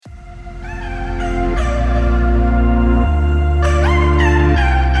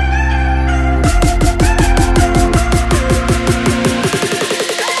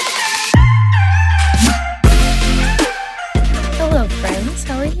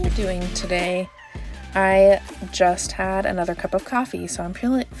doing today? I just had another cup of coffee, so I'm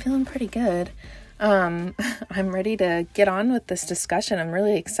feeling pretty good. I'm ready to get on with this discussion I'm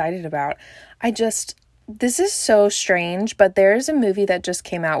really excited about. This is so strange, but there's a movie that just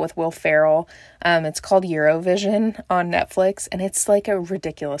came out with Will Ferrell. It's called Eurovision on Netflix, and it's like a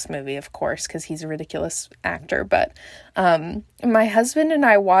ridiculous movie, of course, because he's a ridiculous actor. But my husband and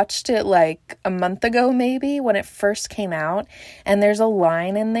I watched it like a month ago, maybe, when it first came out. And there's a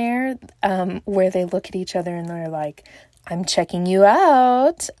line in there where they look at each other and they're like, "I'm checking you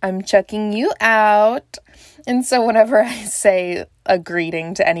out. I'm checking you out." And so whenever I say a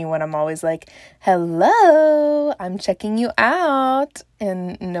greeting to anyone, I'm always like, "Hello, I'm checking you out."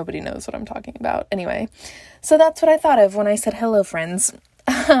 And nobody knows what I'm talking about. Anyway, so that's what I thought of when I said hello, friends.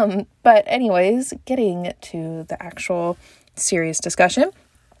 But anyways, getting to the actual serious discussion,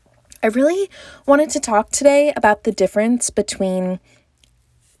 I really wanted to talk today about the difference between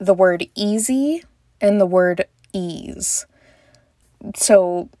the word easy and the word ease.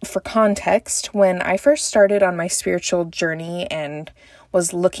 So for context, when I first started on my spiritual journey and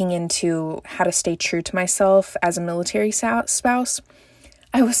was looking into how to stay true to myself as a military spouse,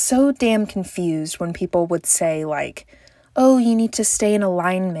 I was so damn confused when people would say like, "Oh, you need to stay in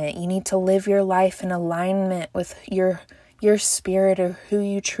alignment. You need to live your life in alignment with your spirit or who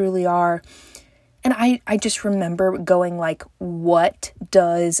you truly are." And I just remember going like, what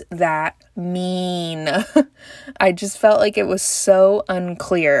does that mean? I just felt like it was so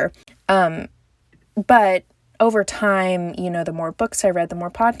unclear. But over time, the more books I read, the more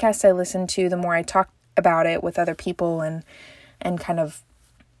podcasts I listened to, the more I talked about it with other people and kind of,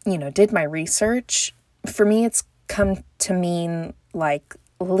 did my research. For me, it's come to mean like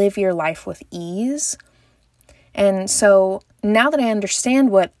live your life with ease. And so now that I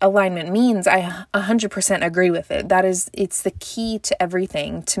understand what alignment means, I 100% agree with it. It's the key to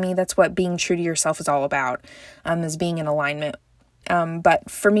everything. To me, that's what being true to yourself is all about, is being in alignment. But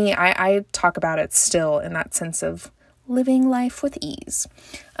for me, I talk about it still in that sense of living life with ease.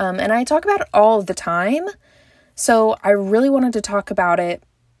 And I talk about it all the time. So I really wanted to talk about it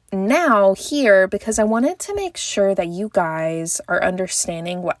now here because I wanted to make sure that you guys are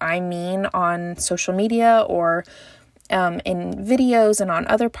understanding what I mean on social media or in videos and on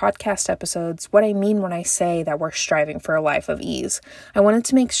other podcast episodes, what I mean when I say that we're striving for a life of ease. I wanted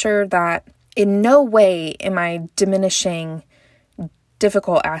to make sure that in no way am I diminishing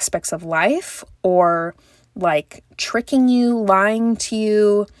difficult aspects of life or like tricking you, lying to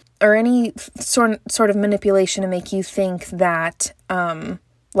you, or any sort of manipulation to make you think that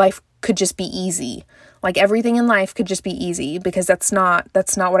life could just be easy. Like everything in life could just be easy, because that's not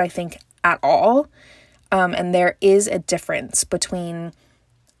what I think at all. And there is a difference between,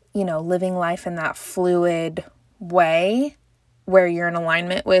 living life in that fluid way where you're in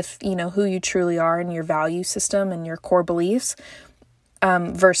alignment with, who you truly are and your value system and your core beliefs,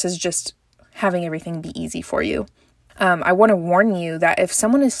 versus just having everything be easy for you. I want to warn you that if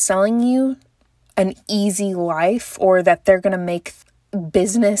someone is selling you an easy life, or that they're going to make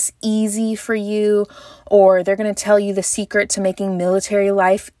business easy for you, or they're going to tell you the secret to making military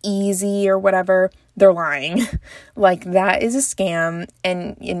life easy or whatever, they're lying. Like that is a scam,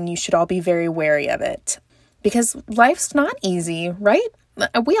 and you should all be very wary of it, because life's not easy, right?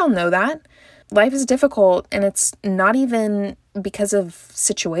 We all know that. Life is difficult, and it's not even because of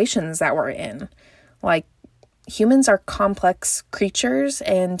situations that we're in. Like, humans are complex creatures,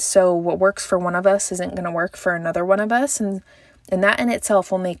 and so what works for one of us isn't going to work for another one of us, and that in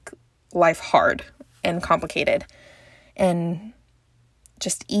itself will make life hard and complicated. And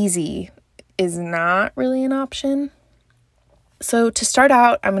just easy is not really an option. So to start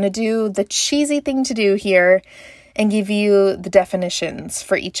out, I'm going to do the cheesy thing to do here and give you the definitions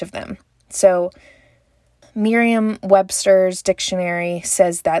for each of them. So Merriam-Webster's dictionary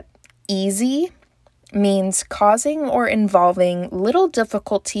says that easy means causing or involving little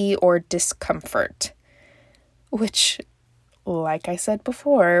difficulty or discomfort, which, like I said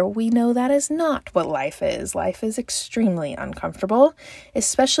before, we know that is not what life is. Life is extremely uncomfortable,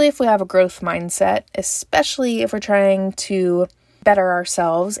 especially if we have a growth mindset, especially if we're trying to better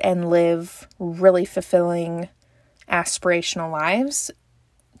ourselves and live really fulfilling, aspirational lives.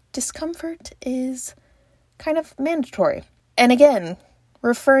 Discomfort is kind of mandatory. And again,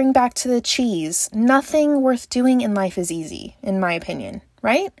 referring back to the cheese, nothing worth doing in life is easy, in my opinion,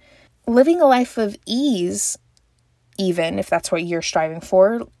 right? Living a life of ease, even if that's what you're striving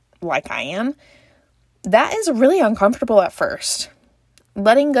for, like I am, that is really uncomfortable at first.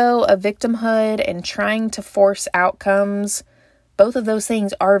 Letting go of victimhood and trying to force outcomes, both of those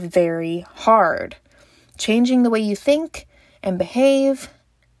things are very hard. Changing the way you think and behave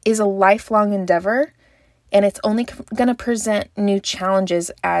is a lifelong endeavor, and it's only going to present new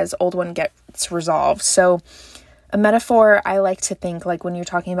challenges as old one gets resolved. So a metaphor I like to think like when you're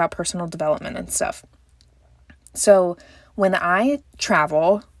talking about personal development and stuff. So when I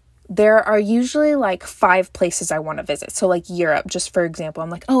travel, there are usually like 5 places I want to visit. So like Europe, just for example, I'm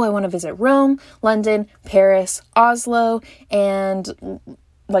like, oh, I want to visit Rome, London, Paris, Oslo, and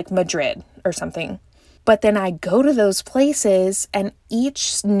like Madrid or something. But then I go to those places, and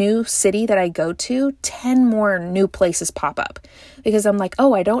each new city that I go to, 10 more new places pop up. Because I'm like,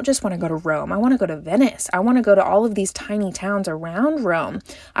 oh, I don't just want to go to Rome. I want to go to Venice. I want to go to all of these tiny towns around Rome.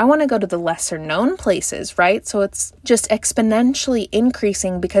 I want to go to the lesser known places, right? So it's just exponentially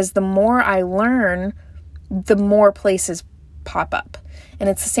increasing, because the more I learn, the more places pop up. And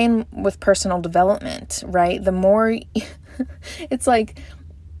it's the same with personal development, right? The more, it's like,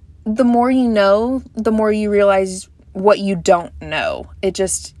 the more you know, the more you realize what you don't know.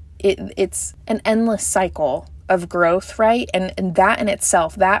 It's an endless cycle of growth, right? And that in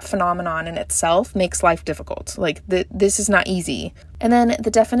itself, that phenomenon in itself makes life difficult. Like this is not easy. And then the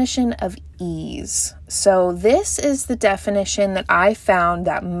definition of ease. So this is the definition that I found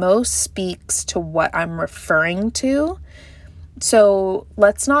that most speaks to what I'm referring to. So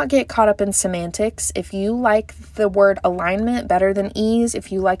let's not get caught up in semantics. If you like the word alignment better than ease,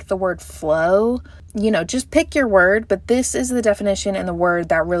 if you like the word flow, just pick your word, but this is the definition and the word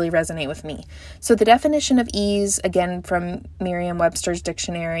that really resonate with me. So the definition of ease, again, from Merriam-Webster's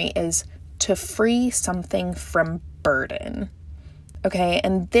dictionary, is to free something from burden. Okay,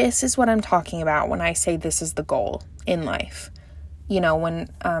 and this is what I'm talking about when I say this is the goal in life. When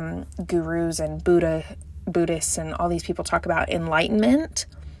gurus and Buddhists and all these people talk about enlightenment,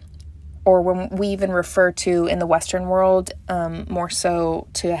 or when we even refer to in the Western world more so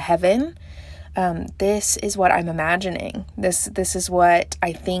to heaven, this is what I'm imagining. This is what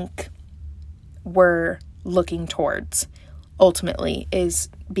I think we're looking towards ultimately, is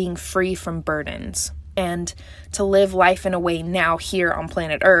being free from burdens and to live life in a way now here on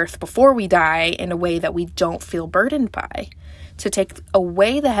planet Earth before we die in a way that we don't feel burdened by. To take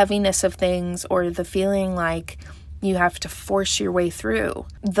away the heaviness of things or the feeling like you have to force your way through.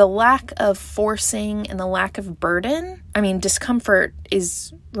 The lack of forcing and the lack of burden, discomfort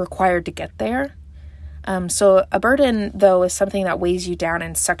is required to get there. So a burden, though, is something that weighs you down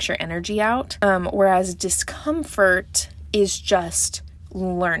and sucks your energy out, whereas discomfort is just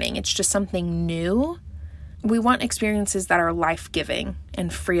learning. It's just something new. We want experiences that are life-giving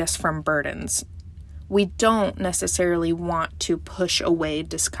and free us from burdens. We don't necessarily want to push away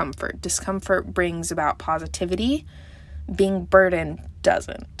discomfort. Discomfort brings about positivity. Being burdened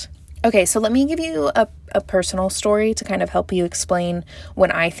doesn't. Okay, so let me give you a personal story to kind of help you explain when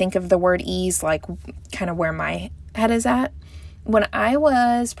I think of the word ease, like kind of where my head is at. When I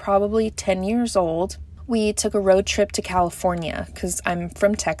was probably 10 years old, we took a road trip to California because I'm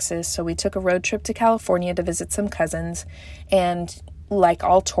from Texas. So we took a road trip to California to visit some cousins, and like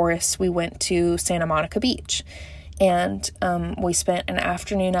all tourists, we went to Santa Monica Beach, and we spent an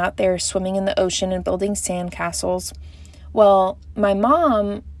afternoon out there swimming in the ocean and building sandcastles. Well, my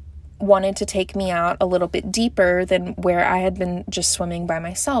mom wanted to take me out a little bit deeper than where I had been just swimming by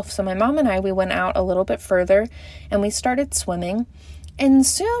myself. So my mom and we went out a little bit further, and we started swimming. And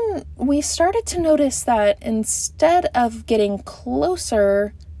soon we started to notice that instead of getting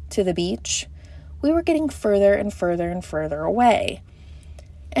closer to the beach, we were getting further and further and further away.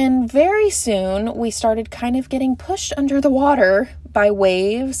 And very soon, we started kind of getting pushed under the water by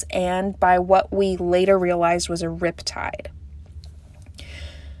waves and by what we later realized was a riptide.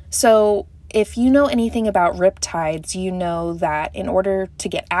 So if you know anything about riptides, you know that in order to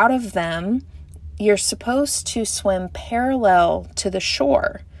get out of them, you're supposed to swim parallel to the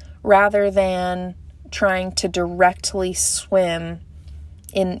shore rather than trying to directly swim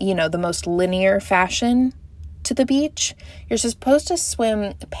in, the most linear fashion to the beach. You're supposed to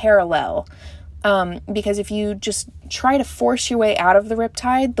swim parallel because if you just try to force your way out of the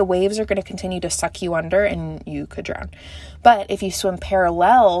riptide, the waves are going to continue to suck you under and you could drown. But if you swim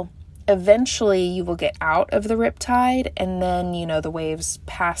parallel, eventually you will get out of the riptide, and then, the waves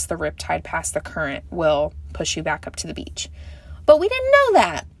past the riptide, past the current, will push you back up to the beach. But we didn't know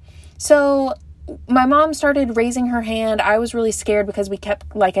that. So my mom started raising her hand. I was really scared because we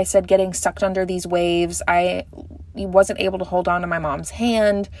kept, like I said, getting sucked under these waves. I wasn't able to hold on to my mom's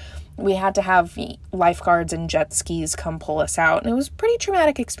hand. We had to have lifeguards and jet skis come pull us out. And it was a pretty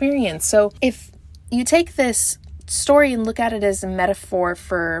traumatic experience. So if you take this story and look at it as a metaphor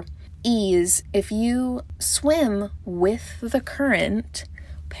for ease, if you swim with the current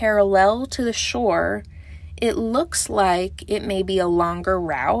parallel to the shore, it looks like it may be a longer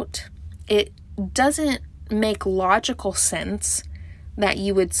route. It doesn't make logical sense that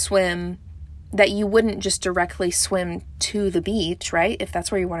you would swim, that you wouldn't just directly swim to the beach, right? If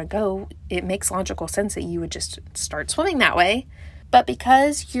that's where you want to go, it makes logical sense that you would just start swimming that way. But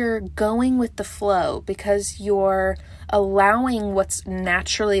because you're going with the flow, because you're allowing what's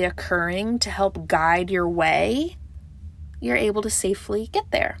naturally occurring to help guide your way, you're able to safely get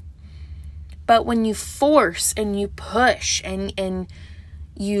there. But when you force and you push and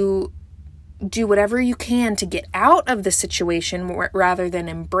you do whatever you can to get out of the situation rather than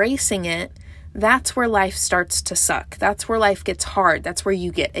embracing it, that's where life starts to suck. That's where life gets hard. That's where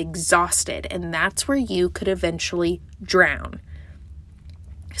you get exhausted. And that's where you could eventually drown.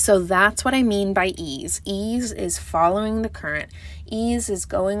 So that's what I mean by ease. Ease is following the current. Ease is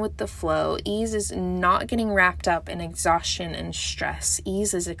going with the flow. Ease is not getting wrapped up in exhaustion and stress.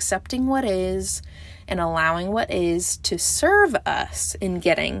 Ease is accepting what is and allowing what is to serve us in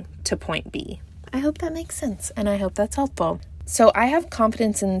getting to point B. I hope that makes sense, and I hope that's helpful. So I have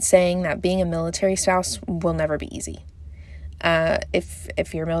confidence in saying that being a military spouse will never be easy.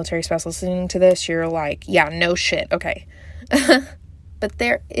 If you're a military spouse listening to this, you're like, yeah, no shit. Okay. But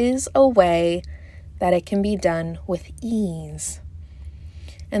there is a way that it can be done with ease.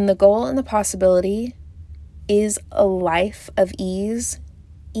 And the goal and the possibility is a life of ease,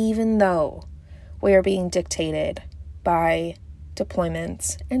 even though we are being dictated by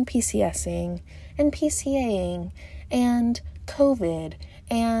deployments and PCSing and PCAing and COVID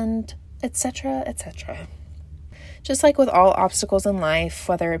and etc., etc. Just like with all obstacles in life,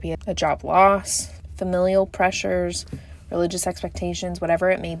 whether it be a job loss, familial pressures, religious expectations, whatever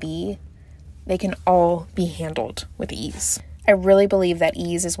it may be, they can all be handled with ease. I really believe that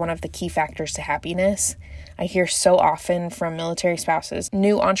ease is one of the key factors to happiness. I hear so often from military spouses,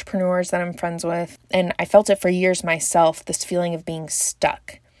 new entrepreneurs that I'm friends with, and I felt it for years myself, this feeling of being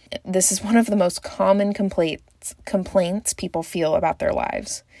stuck. This is one of the most common complaints people feel about their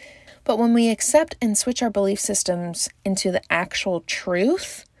lives. But when we accept and switch our belief systems into the actual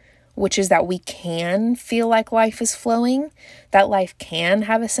truth, which is that we can feel like life is flowing, that life can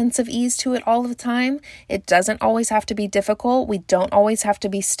have a sense of ease to it all the time. It doesn't always have to be difficult. We don't always have to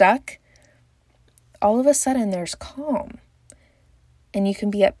be stuck. All of a sudden, there's calm. And you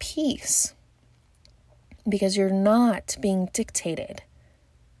can be at peace because you're not being dictated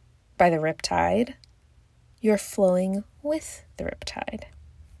by the riptide. You're flowing with the riptide.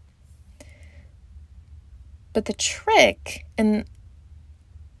 But the trick and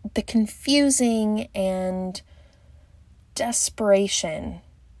the confusing and desperation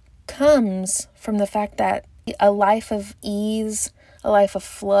comes from the fact that a life of ease, a life of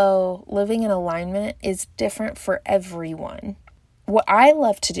flow, living in alignment is different for everyone. What I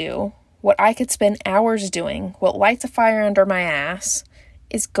love to do, what I could spend hours doing, what lights a fire under my ass,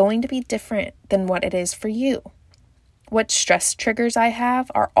 is going to be different than what it is for you. What stress triggers I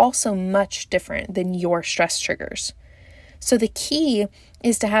have are also much different than your stress triggers. So the key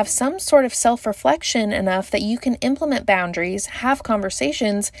is to have some sort of self-reflection enough that you can implement boundaries, have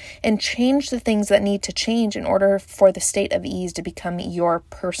conversations, and change the things that need to change in order for the state of ease to become your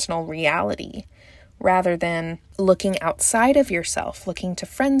personal reality, rather than looking outside of yourself, looking to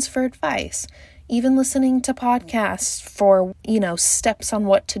friends for advice, even listening to podcasts for, steps on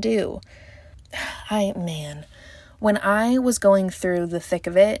what to do. When I was going through the thick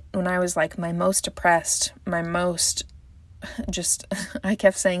of it, when I was like my most depressed, I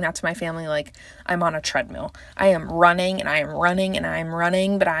kept saying that to my family, like, I'm on a treadmill. I am running and I am running and I am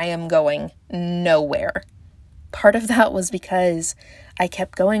running, but I am going nowhere. Part of that was because I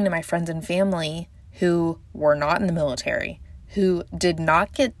kept going to my friends and family who were not in the military, who did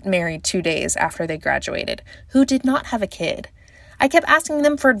not get married 2 days after they graduated, who did not have a kid. I kept asking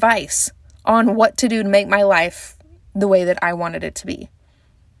them for advice on what to do to make my life the way that I wanted it to be.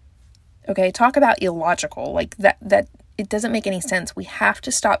 Okay, talk about illogical, like that it doesn't make any sense. We have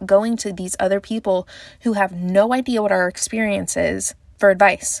to stop going to these other people who have no idea what our experience is for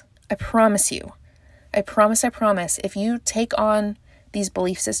advice. I promise you. I promise. If you take on these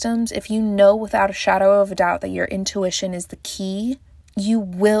belief systems, if you know without a shadow of a doubt that your intuition is the key, you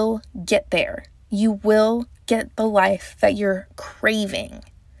will get there. You will get the life that you're craving.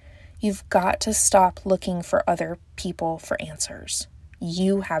 You've got to stop looking for other people for answers.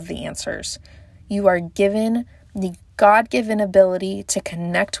 You have the answers. You are given the God-given ability to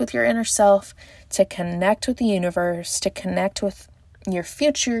connect with your inner self, to connect with the universe, to connect with your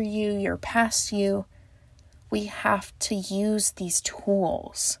future you, your past you. We have to use these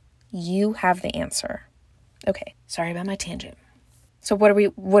tools. You have the answer. Okay, sorry about my tangent. So what do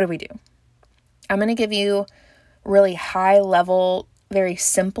we do? I'm going to give you really high level, very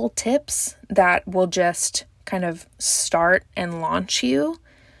simple tips that will just kind of start and launch you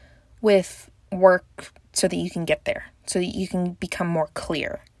with work so that you can get there, so that you can become more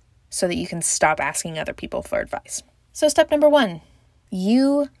clear, so that you can stop asking other people for advice. So step number 1,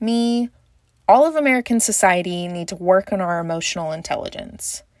 you, me, all of American society need to work on our emotional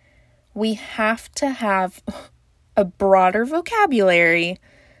intelligence. We have to have a broader vocabulary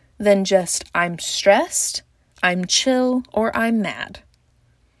than just I'm stressed, I'm chill, or I'm mad.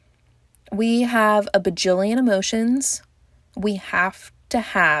 We have a bajillion emotions. We have to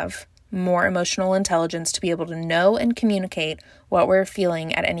have more emotional intelligence to be able to know and communicate what we're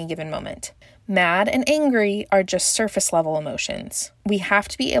feeling at any given moment. Mad and angry are just surface level emotions. We have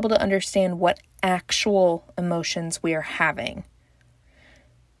to be able to understand what actual emotions we are having.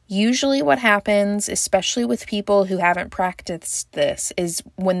 Usually what happens, especially with people who haven't practiced this, is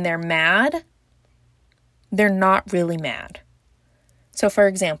when they're mad, they're not really mad. So for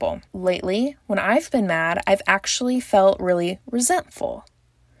example, lately, when I've been mad, I've actually felt really resentful.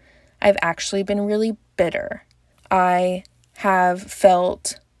 I've actually been really bitter. I have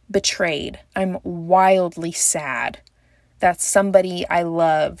felt betrayed. I'm wildly sad that somebody I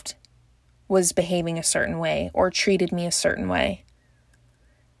loved was behaving a certain way or treated me a certain way.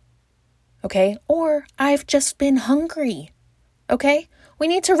 Okay? Or I've just been hungry. Okay? We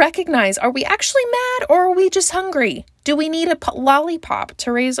need to recognize, are we actually mad or are we just hungry? Do we need a lollipop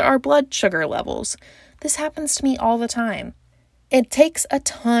to raise our blood sugar levels? This happens to me all the time. It takes a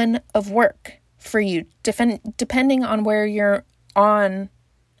ton of work for you, depending on where you're on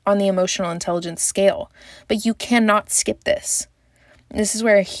the emotional intelligence scale. But you cannot skip this. This is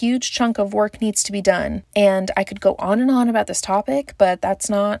where a huge chunk of work needs to be done. And I could go on and on about this topic, but that's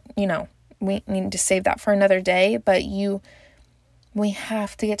not, we need to save that for another day. But we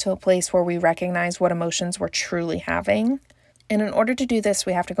have to get to a place where we recognize what emotions we're truly having. And in order to do this,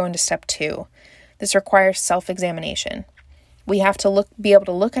 we have to go into step 2. This requires self-examination. We have to be able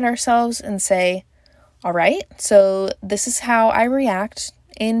to look at ourselves and say, all right, so this is how I react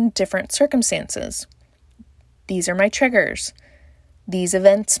in different circumstances. These are my triggers. These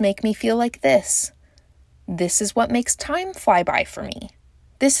events make me feel like this. This is what makes time fly by for me.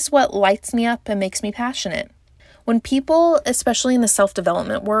 This is what lights me up and makes me passionate. When people, especially in the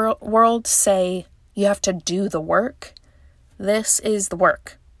self-development world, say you have to do the work, this is the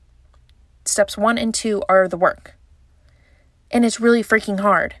work. Steps 1 and 2 are the work. And it's really freaking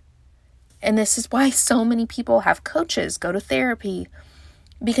hard. And this is why so many people have coaches, go to therapy.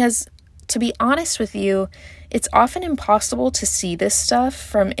 Because to be honest with you, it's often impossible to see this stuff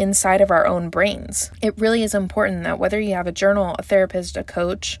from inside of our own brains. It really is important that whether you have a journal, a therapist, a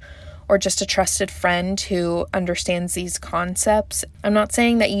coach, or just a trusted friend who understands these concepts. I'm not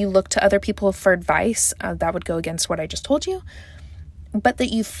saying that you look to other people for advice. That would go against what I just told you. But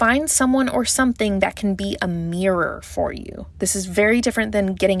that you find someone or something that can be a mirror for you. This is very different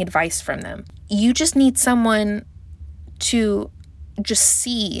than getting advice from them. You just need someone to just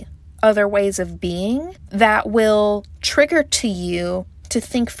see other ways of being that will trigger to you to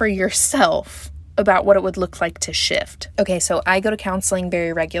think for yourself about what it would look like to shift. Okay, so I go to counseling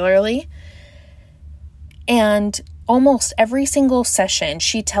very regularly, and almost every single session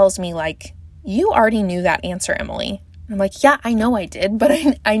she tells me, like, you already knew that answer, Emily. I'm like, yeah, I know I did, but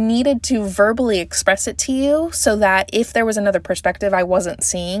I needed to verbally express it to you so that if there was another perspective I wasn't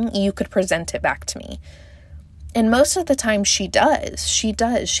seeing, you could present it back to me. And most of the time she does. She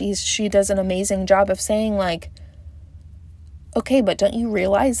does an amazing job of saying, like, okay, but don't you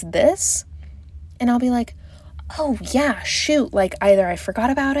realize this? And I'll be like, oh yeah, shoot, like either I forgot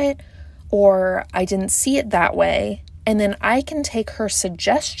about it or I didn't see it that way. And then I can take her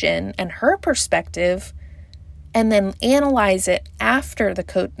suggestion and her perspective and then analyze it after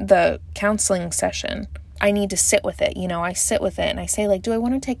the counseling session. I need to sit with it. I sit with it and I say, like, do I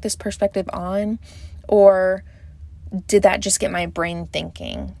want to take this perspective on, or did that just get my brain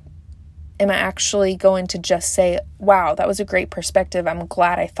thinking? Am I actually going to just say, wow, that was a great perspective. I'm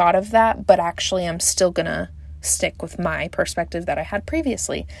glad I thought of that, but actually I'm still going to stick with my perspective that I had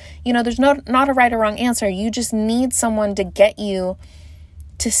previously. There's not a right or wrong answer. You just need someone to get you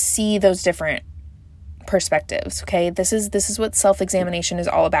to see those different perspectives, okay? This is what self-examination is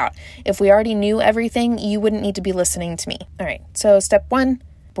all about. If we already knew everything, you wouldn't need to be listening to me. All right, so step 1,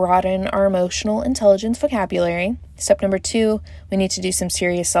 broaden our emotional intelligence vocabulary. Step number 2, we need to do some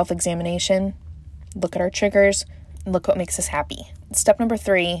serious self-examination. Look at our triggers. Look what makes us happy. Step number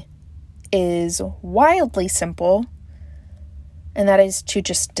 3 is wildly simple, and that is to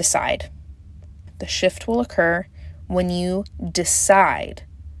just decide. The shift will occur when you decide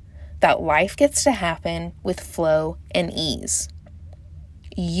that life gets to happen with flow and ease.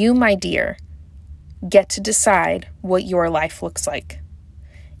 You, my dear, get to decide what your life looks like.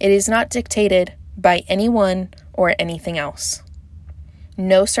 It is not dictated by anyone or anything else.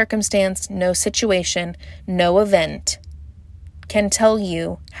 No circumstance, no situation, no event can tell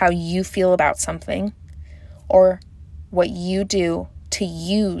you how you feel about something or what you do to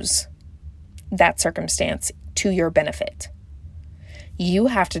use that circumstance to your benefit. You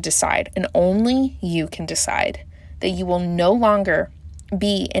have to decide, and only you can decide, that you will no longer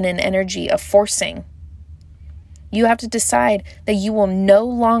be in an energy of forcing. You have to decide that you will no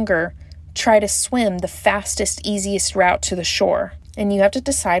longer try to swim the fastest, easiest route to the shore. And you have to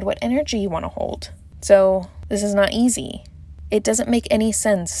decide what energy you want to hold. So this is not easy. It doesn't make any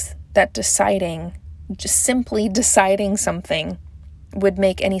sense that just simply deciding something would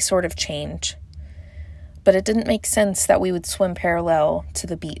make any sort of change. But it didn't make sense that we would swim parallel to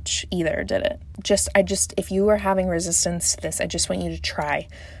the beach either, did it? If you are having resistance to this, I just want you to try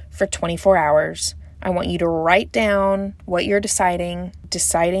for 24 hours. I want you to write down what you're deciding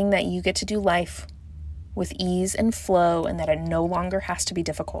that you get to do life with ease and flow and that it no longer has to be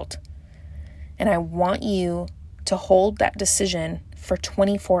difficult. And I want you to hold that decision for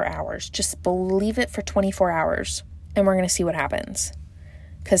 24 hours. Just believe it for 24 hours and we're going to see what happens.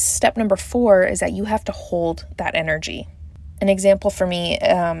 Because step number 4 is that you have to hold that energy. An example for me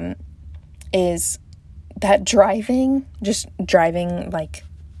is that driving like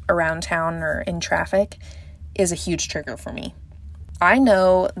around town or in traffic is a huge trigger for me. I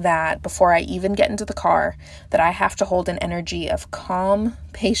know that before I even get into the car, that I have to hold an energy of calm,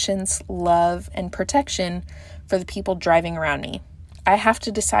 patience, love, and protection for the people driving around me. I have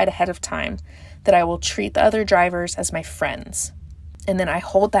to decide ahead of time that I will treat the other drivers as my friends. And then I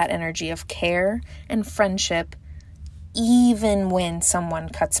hold that energy of care and friendship even when someone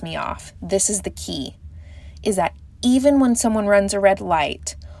cuts me off. This is the key, is that even when someone runs a red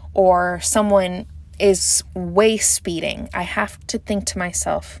light or someone is way speeding, I have to think to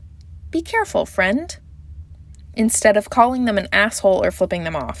myself, be careful, friend, instead of calling them an asshole or flipping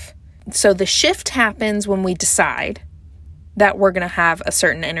them off. So the shift happens when we decide that we're going to have a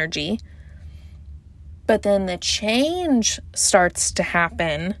certain energy. But then the change starts to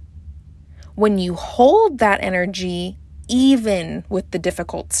happen when you hold that energy even with the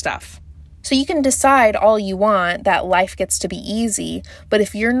difficult stuff. So you can decide all you want that life gets to be easy, but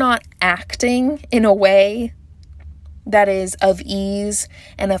if you're not acting in a way that is of ease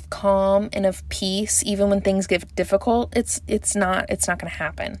and of calm and of peace, even when things get difficult, it's not going to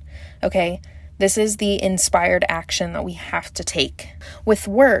happen. Okay? This is the inspired action that we have to take. With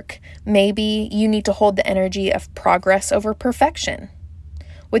work, maybe you need to hold the energy of progress over perfection.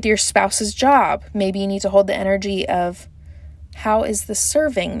 With your spouse's job, maybe you need to hold the energy of, how is this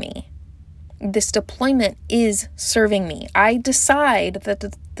serving me? This deployment is serving me. I decide that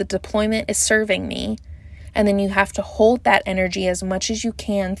the deployment is serving me, and then you have to hold that energy as much as you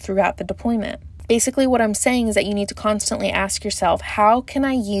can throughout the deployment. Basically, what I'm saying is that you need to constantly ask yourself, how can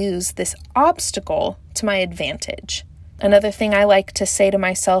I use this obstacle to my advantage? Another thing I like to say to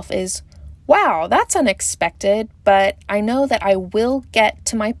myself is, wow, that's unexpected, but I know that I will get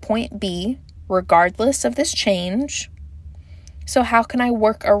to my point B regardless of this change. So how can I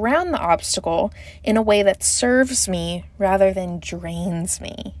work around the obstacle in a way that serves me rather than drains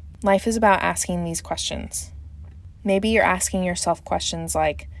me? Life is about asking these questions. Maybe you're asking yourself questions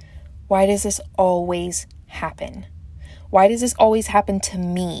like, why does this always happen? Why does this always happen to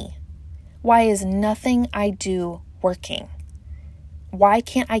me? Why is nothing I do working? Why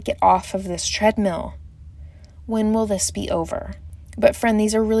can't I get off of this treadmill? When will this be over? But friend,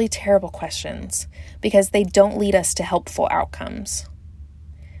 these are really terrible questions because they don't lead us to helpful outcomes.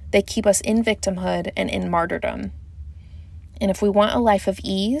 They keep us in victimhood and in martyrdom. And if we want a life of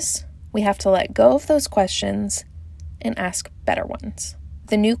ease, we have to let go of those questions and ask better ones.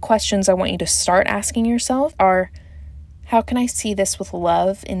 The new questions I want you to start asking yourself are, how can I see this with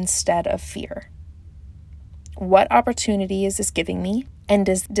love instead of fear? What opportunity is this giving me? And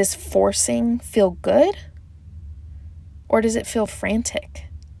does forcing feel good? Or does it feel frantic?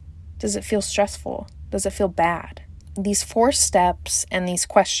 Does it feel stressful? Does it feel bad? These 4 steps and these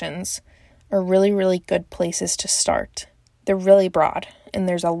questions are really, really good places to start. They're really broad and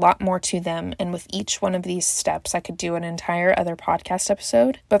there's a lot more to them. And with each one of these steps, I could do an entire other podcast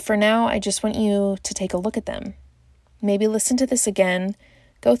episode. But for now, I just want you to take a look at them. Maybe listen to this again.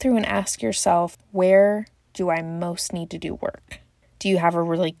 Go through and ask yourself, where do I most need to do work? Do you have a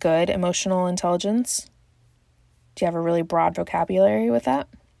really good emotional intelligence? Do you have a really broad vocabulary with that?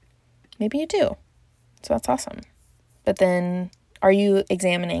 Maybe you do. So that's awesome. But then Are you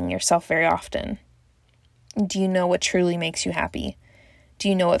examining yourself very often? Do you know what truly makes you happy? Do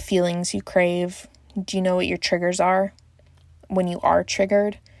you know what feelings you crave? Do you know what your triggers are? When you are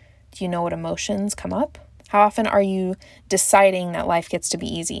triggered, do you know what emotions come up? How often are you deciding that life gets to be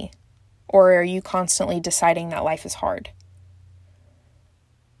easy? Or are you constantly deciding that life is hard?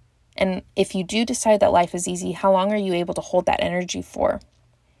 And if you do decide that life is easy, how long are you able to hold that energy for?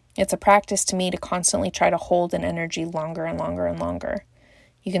 It's a practice to me to constantly try to hold an energy longer and longer and longer.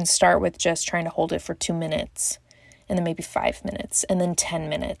 You can start with just trying to hold it for 2 minutes, and then maybe 5 minutes, and then 10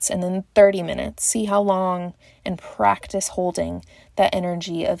 minutes, and then 30 minutes. See how long, and practice holding that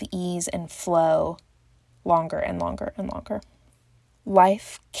energy of ease and flow longer and longer and longer.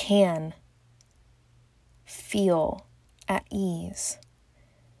 Life can feel at ease.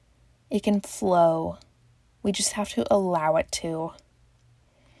 It can flow. We just have to allow it to.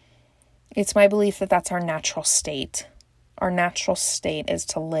 It's my belief that that's our natural state. Our natural state is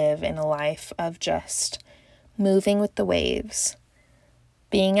to live in a life of just moving with the waves,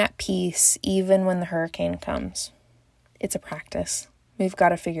 being at peace even when the hurricane comes. It's a practice. We've got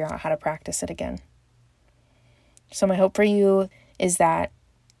to figure out how to practice it again. So my hope for you is that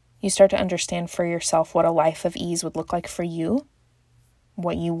you start to understand for yourself what a life of ease would look like for you,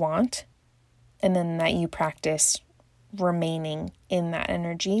 what you want, and then that you practice remaining in that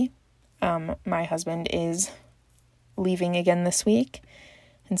energy. My husband is leaving again this week,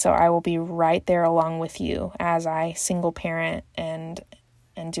 and so I will be right there along with you as I single parent and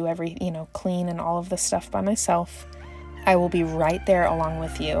do every, clean and all of this stuff by myself. I will be right there along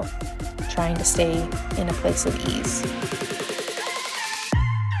with you, trying to stay in a place of ease.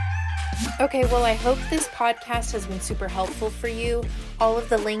 Okay, well, I hope this podcast has been super helpful for you. All of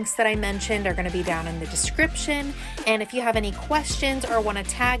the links that I mentioned are going to be down in the description. And if you have any questions or want to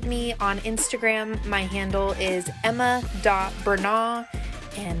tag me on Instagram, my handle is emma.bernau.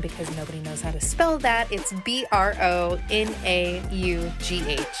 And because nobody knows how to spell that, it's BRONAUGH.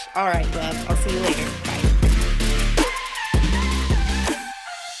 All right, love. I'll see you later. Bye.